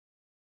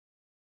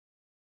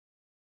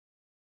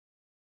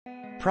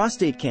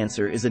Prostate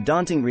cancer is a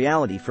daunting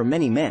reality for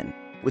many men,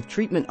 with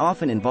treatment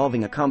often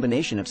involving a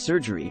combination of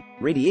surgery,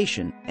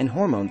 radiation, and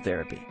hormone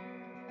therapy.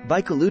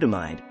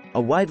 Bicalutamide, a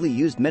widely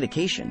used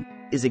medication,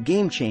 is a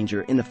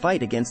game-changer in the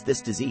fight against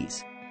this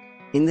disease.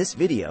 In this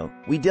video,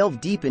 we delve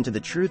deep into the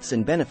truths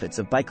and benefits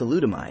of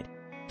bicalutamide,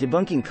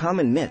 debunking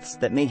common myths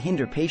that may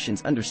hinder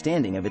patients'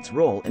 understanding of its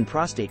role in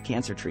prostate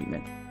cancer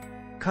treatment.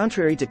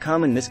 Contrary to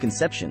common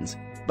misconceptions,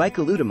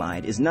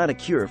 bicalutamide is not a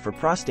cure for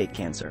prostate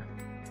cancer.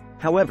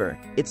 However,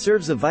 it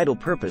serves a vital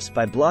purpose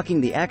by blocking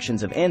the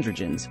actions of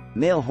androgens,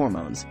 male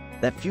hormones,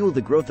 that fuel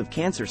the growth of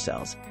cancer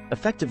cells,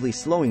 effectively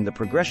slowing the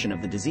progression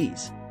of the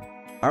disease.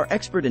 Our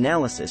expert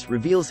analysis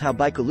reveals how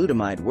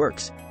bicalutamide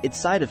works, its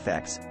side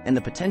effects, and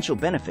the potential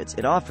benefits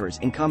it offers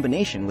in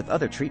combination with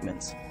other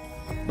treatments.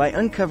 By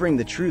uncovering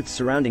the truths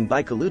surrounding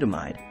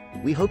bicalutamide,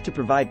 we hope to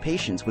provide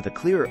patients with a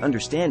clearer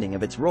understanding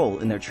of its role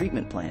in their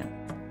treatment plan.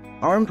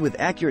 Armed with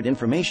accurate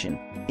information,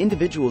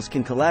 individuals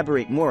can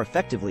collaborate more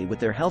effectively with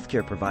their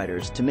healthcare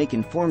providers to make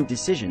informed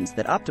decisions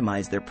that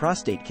optimize their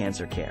prostate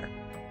cancer care.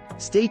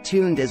 Stay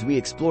tuned as we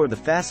explore the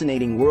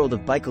fascinating world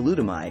of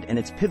bicalutamide and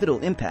its pivotal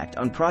impact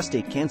on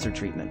prostate cancer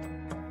treatment.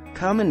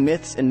 Common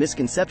myths and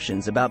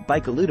misconceptions about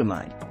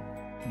bicalutamide.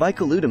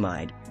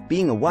 Bicalutamide,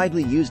 being a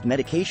widely used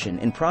medication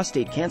in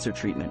prostate cancer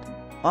treatment,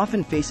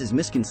 often faces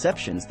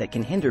misconceptions that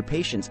can hinder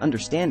patients'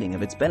 understanding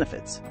of its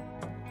benefits.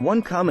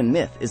 One common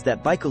myth is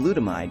that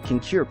bicalutamide can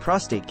cure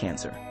prostate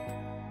cancer.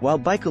 While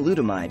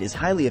bicalutamide is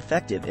highly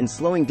effective in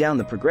slowing down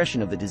the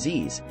progression of the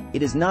disease,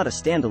 it is not a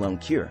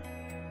standalone cure.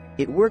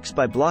 It works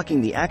by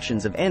blocking the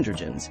actions of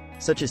androgens,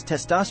 such as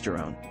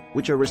testosterone,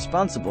 which are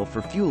responsible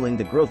for fueling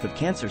the growth of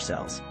cancer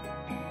cells.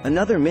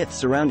 Another myth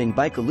surrounding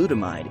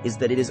bicalutamide is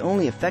that it is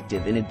only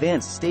effective in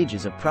advanced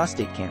stages of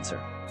prostate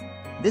cancer.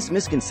 This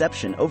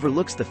misconception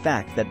overlooks the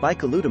fact that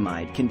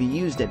bicalutamide can be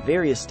used at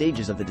various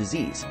stages of the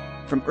disease,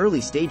 from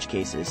early-stage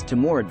cases to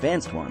more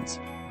advanced ones.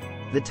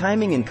 The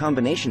timing and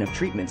combination of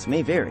treatments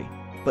may vary,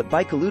 but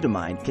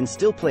bicalutamide can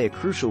still play a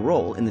crucial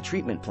role in the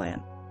treatment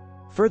plan.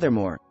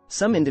 Furthermore,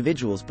 some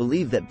individuals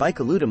believe that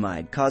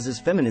bicalutamide causes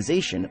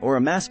feminization or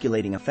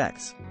emasculating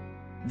effects.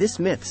 This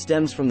myth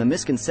stems from the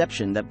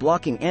misconception that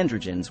blocking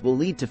androgens will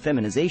lead to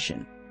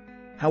feminization.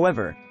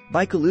 However,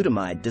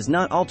 bicalutamide does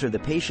not alter the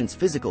patient's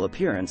physical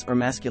appearance or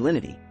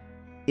masculinity.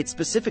 It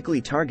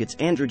specifically targets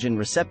androgen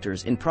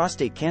receptors in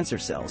prostate cancer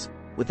cells,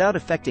 without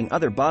affecting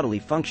other bodily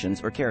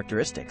functions or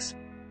characteristics.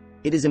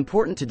 It is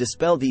important to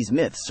dispel these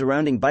myths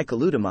surrounding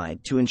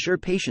bicalutamide to ensure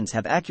patients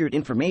have accurate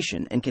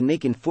information and can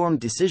make informed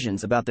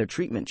decisions about their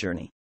treatment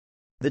journey.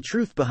 The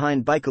truth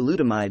behind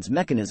bicalutamide's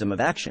mechanism of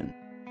action.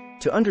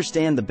 To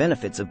understand the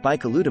benefits of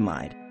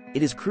bicalutamide,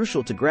 it is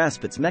crucial to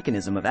grasp its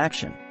mechanism of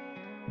action.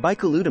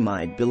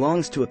 Bicalutamide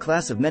belongs to a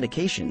class of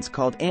medications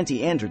called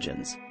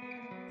anti-androgens.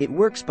 It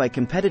works by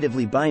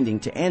competitively binding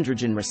to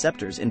androgen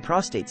receptors in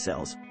prostate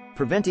cells,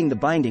 preventing the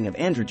binding of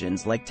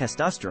androgens like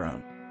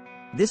testosterone.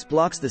 This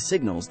blocks the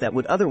signals that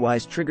would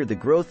otherwise trigger the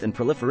growth and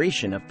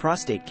proliferation of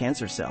prostate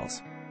cancer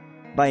cells.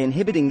 By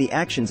inhibiting the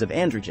actions of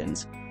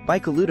androgens,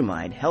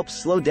 bicalutamide helps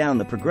slow down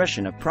the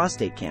progression of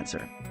prostate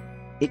cancer.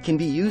 It can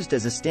be used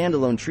as a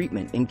standalone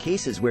treatment in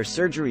cases where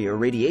surgery or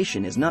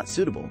radiation is not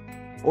suitable,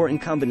 or in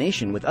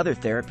combination with other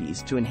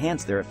therapies to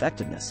enhance their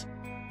effectiveness.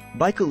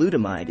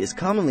 Bicalutamide is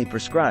commonly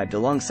prescribed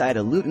alongside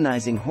a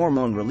luteinizing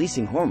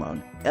hormone-releasing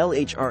hormone,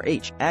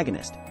 LHRH,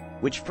 agonist,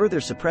 which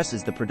further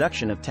suppresses the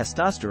production of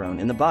testosterone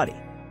in the body.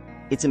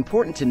 It's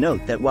important to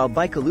note that while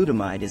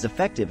bicalutamide is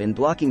effective in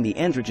blocking the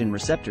androgen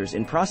receptors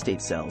in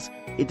prostate cells,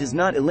 it does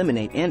not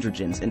eliminate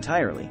androgens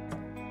entirely.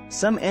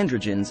 Some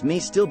androgens may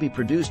still be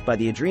produced by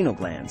the adrenal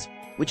glands,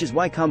 which is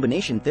why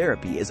combination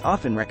therapy is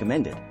often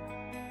recommended.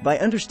 By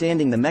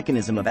understanding the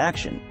mechanism of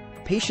action,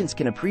 patients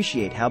can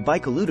appreciate how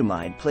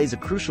bicalutamide plays a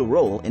crucial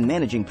role in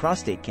managing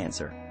prostate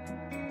cancer.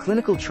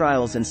 Clinical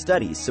trials and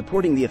studies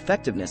supporting the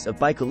effectiveness of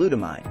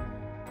bicalutamide.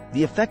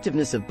 The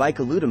effectiveness of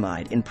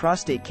bicalutamide in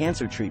prostate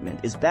cancer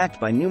treatment is backed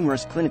by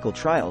numerous clinical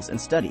trials and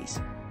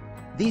studies.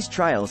 These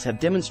trials have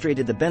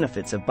demonstrated the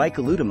benefits of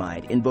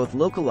bicalutamide in both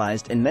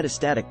localized and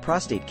metastatic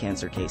prostate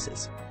cancer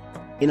cases.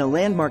 In a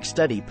landmark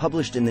study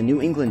published in the New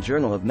England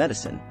Journal of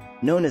Medicine,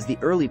 known as the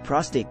Early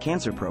Prostate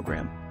Cancer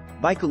Program,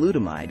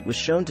 bicalutamide was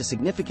shown to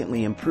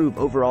significantly improve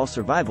overall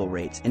survival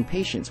rates in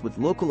patients with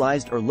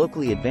localized or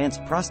locally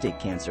advanced prostate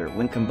cancer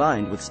when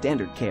combined with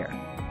standard care.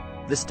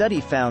 The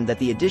study found that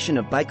the addition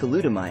of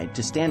bicalutamide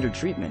to standard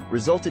treatment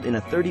resulted in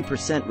a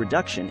 30%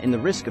 reduction in the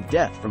risk of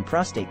death from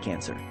prostate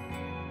cancer.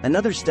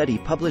 Another study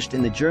published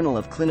in the Journal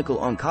of Clinical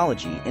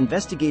Oncology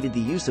investigated the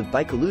use of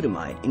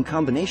bicalutamide in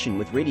combination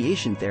with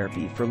radiation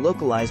therapy for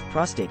localized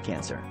prostate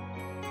cancer.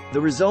 The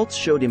results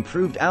showed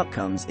improved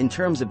outcomes in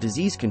terms of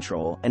disease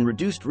control and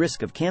reduced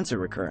risk of cancer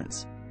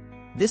recurrence.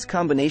 This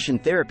combination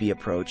therapy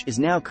approach is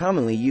now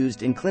commonly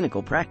used in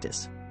clinical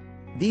practice.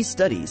 These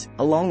studies,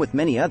 along with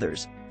many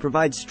others,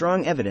 provide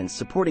strong evidence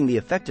supporting the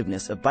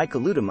effectiveness of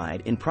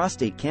bicalutamide in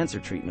prostate cancer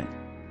treatment.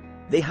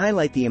 They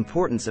highlight the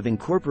importance of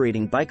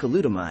incorporating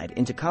bicalutamide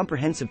into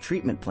comprehensive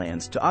treatment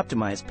plans to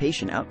optimize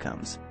patient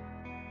outcomes.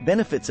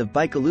 Benefits of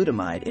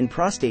bicalutamide in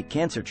prostate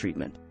cancer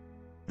treatment.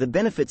 The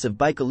benefits of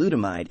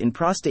bicalutamide in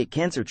prostate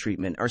cancer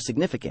treatment are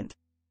significant.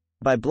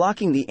 By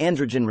blocking the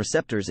androgen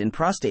receptors in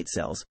prostate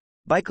cells,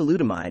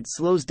 bicalutamide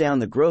slows down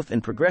the growth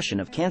and progression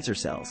of cancer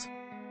cells.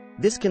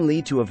 This can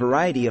lead to a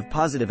variety of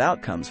positive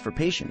outcomes for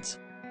patients.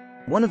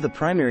 One of the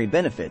primary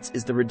benefits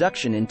is the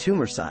reduction in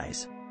tumor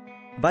size.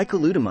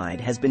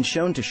 Bicalutamide has been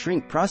shown to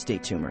shrink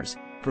prostate tumors,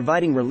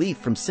 providing relief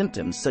from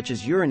symptoms such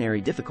as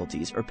urinary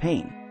difficulties or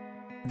pain.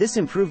 This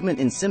improvement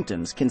in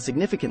symptoms can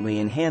significantly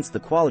enhance the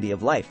quality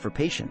of life for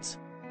patients.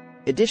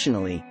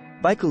 Additionally,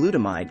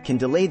 bicalutamide can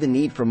delay the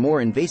need for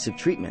more invasive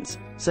treatments,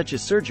 such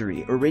as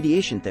surgery or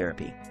radiation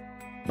therapy.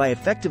 By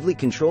effectively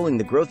controlling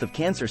the growth of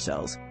cancer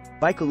cells,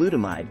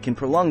 bicalutamide can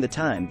prolong the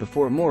time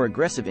before more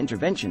aggressive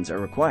interventions are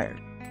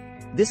required.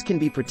 This can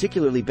be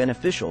particularly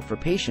beneficial for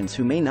patients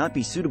who may not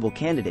be suitable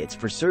candidates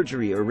for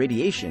surgery or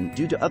radiation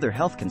due to other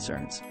health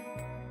concerns.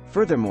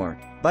 Furthermore,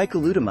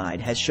 bicalutamide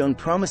has shown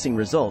promising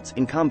results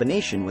in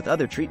combination with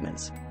other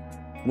treatments.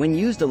 When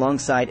used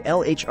alongside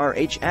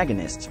LHRH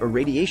agonists or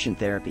radiation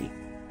therapy,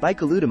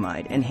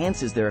 bicalutamide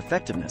enhances their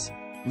effectiveness,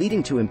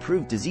 leading to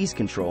improved disease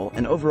control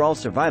and overall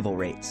survival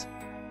rates.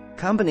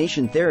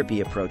 Combination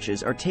therapy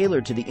approaches are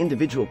tailored to the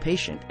individual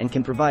patient and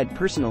can provide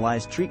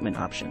personalized treatment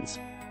options.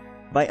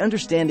 By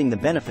understanding the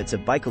benefits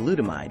of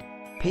bicalutamide,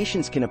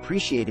 patients can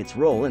appreciate its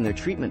role in their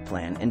treatment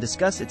plan and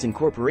discuss its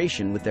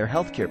incorporation with their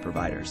healthcare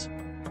providers.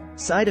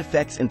 Side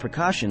effects and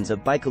precautions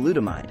of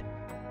bicalutamide.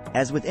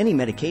 As with any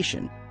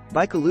medication,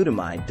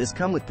 bicalutamide does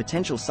come with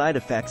potential side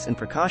effects and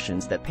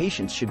precautions that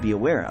patients should be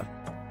aware of.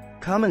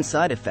 Common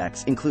side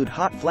effects include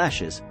hot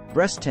flashes,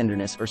 breast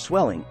tenderness or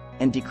swelling,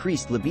 and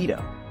decreased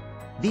libido.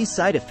 These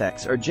side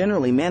effects are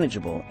generally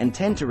manageable and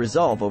tend to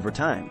resolve over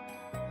time.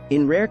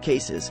 In rare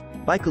cases,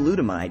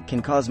 bicalutamide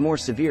can cause more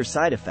severe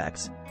side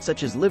effects,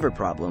 such as liver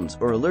problems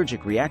or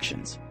allergic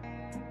reactions.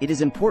 It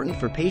is important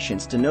for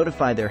patients to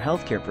notify their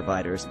healthcare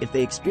providers if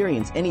they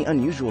experience any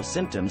unusual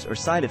symptoms or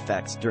side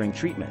effects during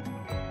treatment.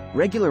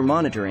 Regular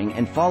monitoring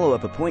and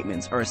follow-up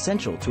appointments are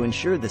essential to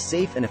ensure the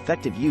safe and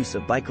effective use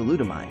of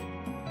bicalutamide.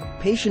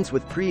 Patients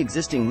with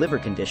pre-existing liver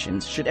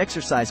conditions should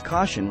exercise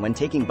caution when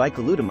taking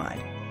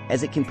bicalutamide,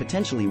 as it can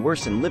potentially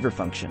worsen liver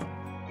function.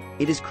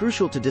 It is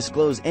crucial to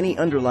disclose any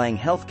underlying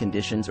health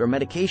conditions or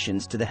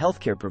medications to the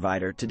healthcare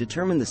provider to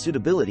determine the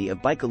suitability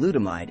of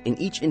bicalutamide in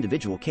each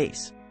individual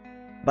case.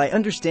 By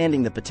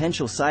understanding the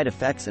potential side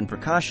effects and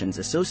precautions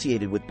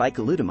associated with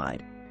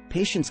bicalutamide,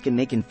 patients can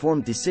make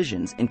informed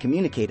decisions and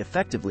communicate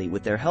effectively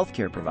with their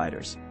healthcare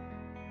providers.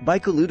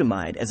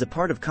 Bicalutamide as a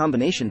part of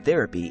combination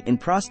therapy in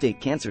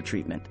prostate cancer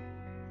treatment.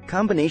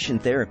 Combination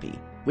therapy,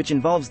 which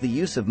involves the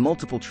use of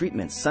multiple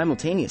treatments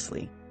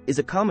simultaneously, is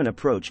a common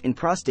approach in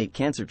prostate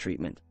cancer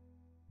treatment.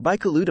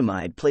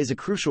 Bicalutamide plays a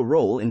crucial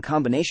role in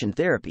combination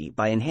therapy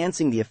by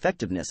enhancing the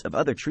effectiveness of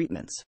other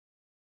treatments.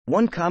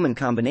 One common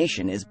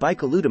combination is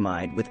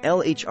bicalutamide with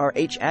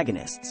LHRH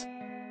agonists.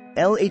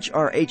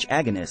 LHRH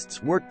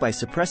agonists work by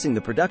suppressing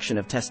the production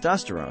of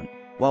testosterone,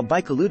 while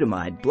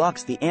bicalutamide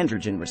blocks the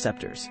androgen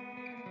receptors.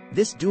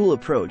 This dual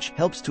approach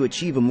helps to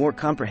achieve a more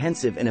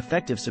comprehensive and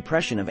effective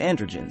suppression of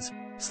androgens,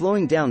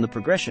 slowing down the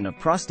progression of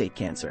prostate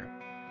cancer.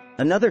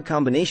 Another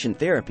combination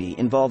therapy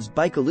involves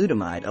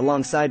bicalutamide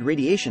alongside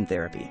radiation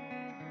therapy.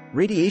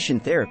 Radiation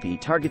therapy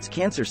targets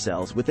cancer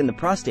cells within the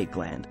prostate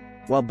gland,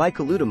 while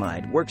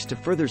bicalutamide works to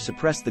further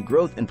suppress the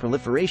growth and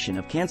proliferation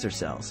of cancer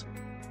cells.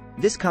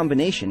 This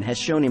combination has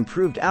shown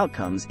improved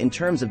outcomes in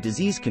terms of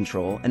disease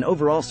control and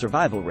overall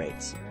survival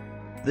rates.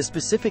 The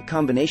specific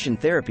combination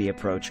therapy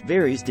approach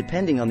varies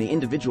depending on the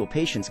individual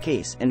patient's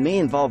case and may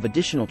involve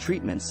additional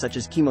treatments such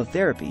as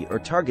chemotherapy or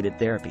targeted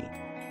therapy.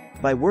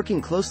 By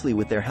working closely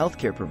with their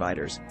healthcare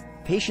providers,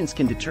 patients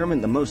can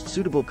determine the most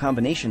suitable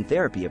combination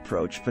therapy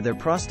approach for their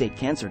prostate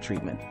cancer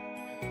treatment.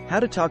 How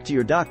to talk to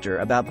your doctor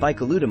about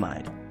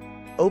bicalutamide.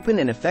 Open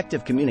and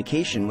effective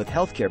communication with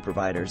healthcare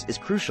providers is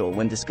crucial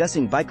when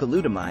discussing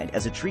bicalutamide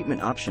as a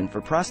treatment option for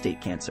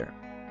prostate cancer.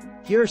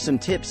 Here are some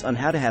tips on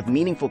how to have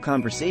meaningful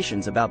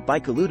conversations about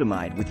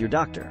bicalutamide with your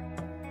doctor.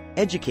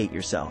 Educate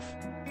yourself.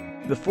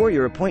 Before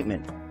your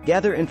appointment,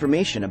 gather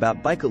information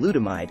about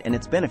bicalutamide and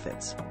its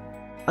benefits.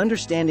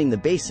 Understanding the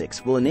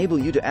basics will enable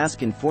you to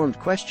ask informed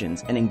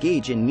questions and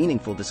engage in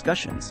meaningful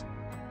discussions.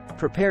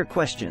 Prepare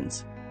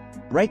questions.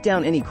 Write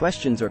down any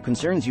questions or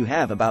concerns you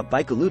have about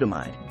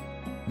bicalutamide.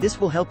 This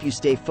will help you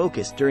stay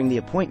focused during the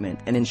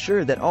appointment and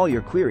ensure that all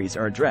your queries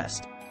are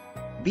addressed.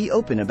 Be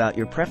open about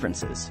your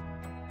preferences.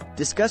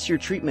 Discuss your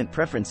treatment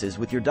preferences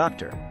with your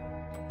doctor.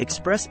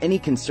 Express any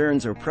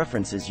concerns or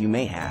preferences you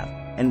may have,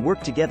 and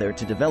work together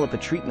to develop a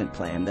treatment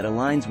plan that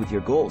aligns with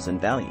your goals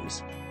and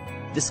values.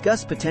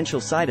 Discuss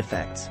potential side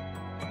effects.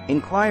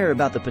 Inquire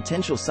about the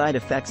potential side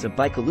effects of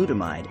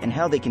bicalutamide and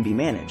how they can be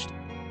managed.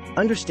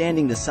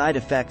 Understanding the side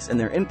effects and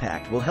their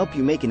impact will help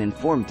you make an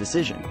informed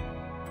decision.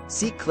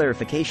 Seek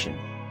clarification.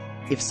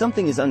 If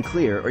something is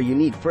unclear or you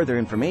need further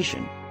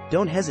information,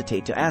 don't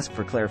hesitate to ask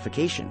for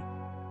clarification.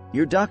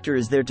 Your doctor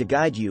is there to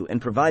guide you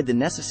and provide the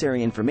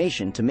necessary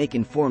information to make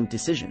informed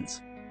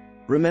decisions.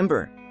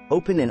 Remember,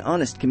 Open and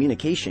honest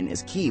communication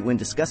is key when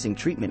discussing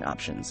treatment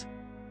options.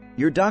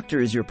 Your doctor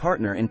is your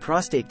partner in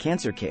prostate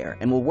cancer care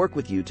and will work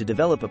with you to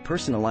develop a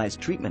personalized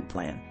treatment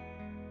plan.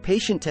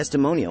 Patient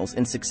testimonials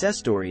and success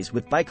stories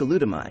with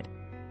bicalutamide.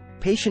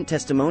 Patient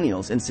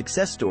testimonials and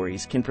success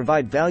stories can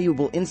provide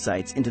valuable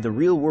insights into the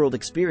real-world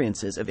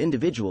experiences of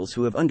individuals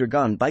who have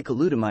undergone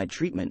bicalutamide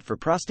treatment for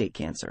prostate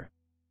cancer.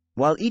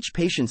 While each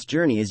patient's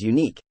journey is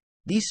unique,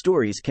 these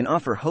stories can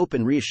offer hope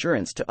and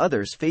reassurance to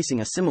others facing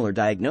a similar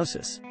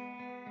diagnosis.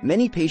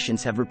 Many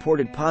patients have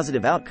reported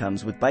positive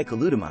outcomes with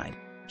bicalutamide,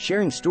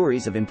 sharing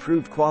stories of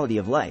improved quality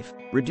of life,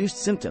 reduced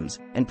symptoms,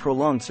 and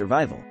prolonged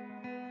survival.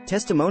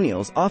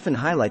 Testimonials often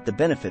highlight the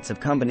benefits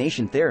of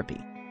combination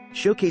therapy,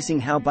 showcasing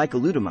how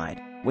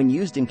bicalutamide, when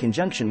used in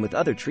conjunction with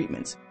other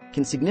treatments,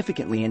 can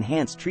significantly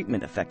enhance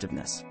treatment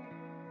effectiveness.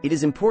 It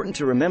is important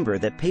to remember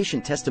that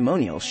patient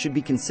testimonials should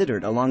be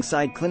considered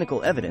alongside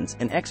clinical evidence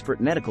and expert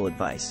medical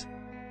advice.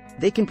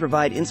 They can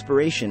provide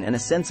inspiration and a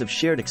sense of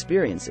shared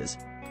experiences,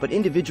 but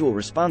individual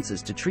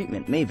responses to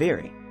treatment may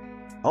vary.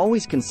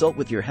 Always consult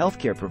with your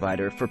healthcare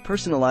provider for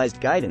personalized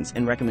guidance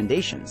and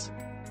recommendations.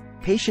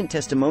 Patient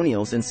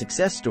testimonials and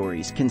success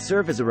stories can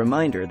serve as a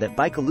reminder that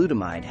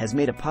bicalutamide has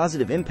made a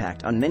positive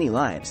impact on many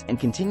lives and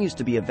continues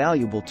to be a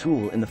valuable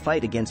tool in the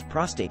fight against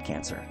prostate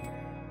cancer.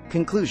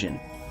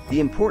 Conclusion: the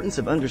importance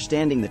of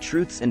understanding the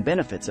truths and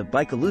benefits of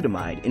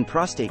bicalutamide in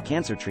prostate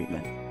cancer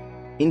treatment.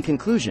 In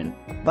conclusion,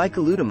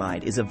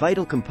 bicalutamide is a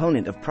vital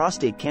component of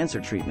prostate cancer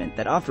treatment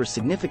that offers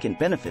significant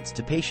benefits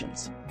to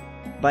patients.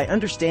 By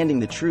understanding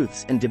the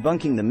truths and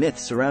debunking the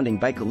myths surrounding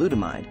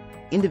bicalutamide,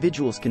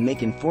 individuals can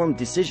make informed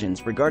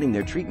decisions regarding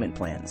their treatment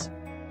plans.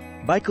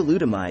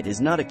 Bicalutamide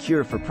is not a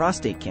cure for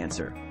prostate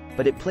cancer,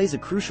 but it plays a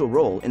crucial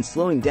role in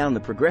slowing down the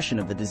progression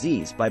of the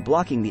disease by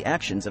blocking the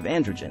actions of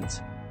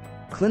androgens.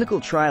 Clinical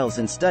trials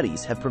and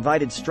studies have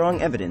provided strong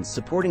evidence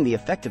supporting the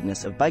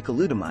effectiveness of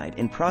bicalutamide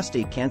in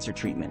prostate cancer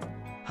treatment,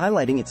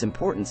 highlighting its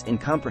importance in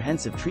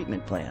comprehensive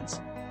treatment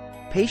plans.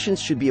 Patients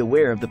should be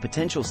aware of the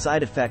potential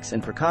side effects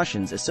and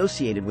precautions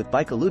associated with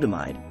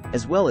bicalutamide,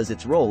 as well as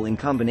its role in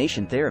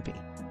combination therapy.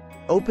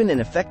 Open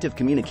and effective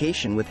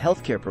communication with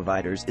healthcare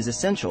providers is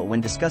essential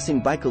when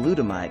discussing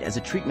bicalutamide as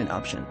a treatment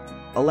option,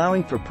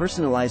 allowing for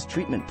personalized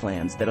treatment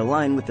plans that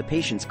align with the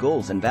patient's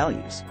goals and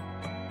values.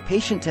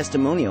 Patient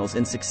testimonials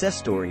and success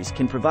stories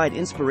can provide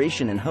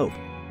inspiration and hope,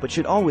 but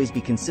should always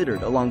be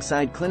considered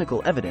alongside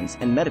clinical evidence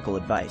and medical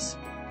advice.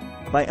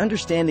 By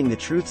understanding the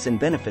truths and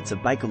benefits of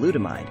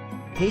bicalutamide,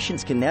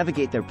 patients can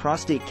navigate their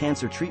prostate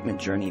cancer treatment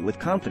journey with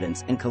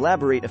confidence and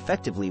collaborate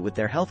effectively with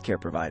their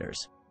healthcare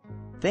providers.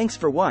 Thanks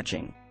for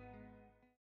watching.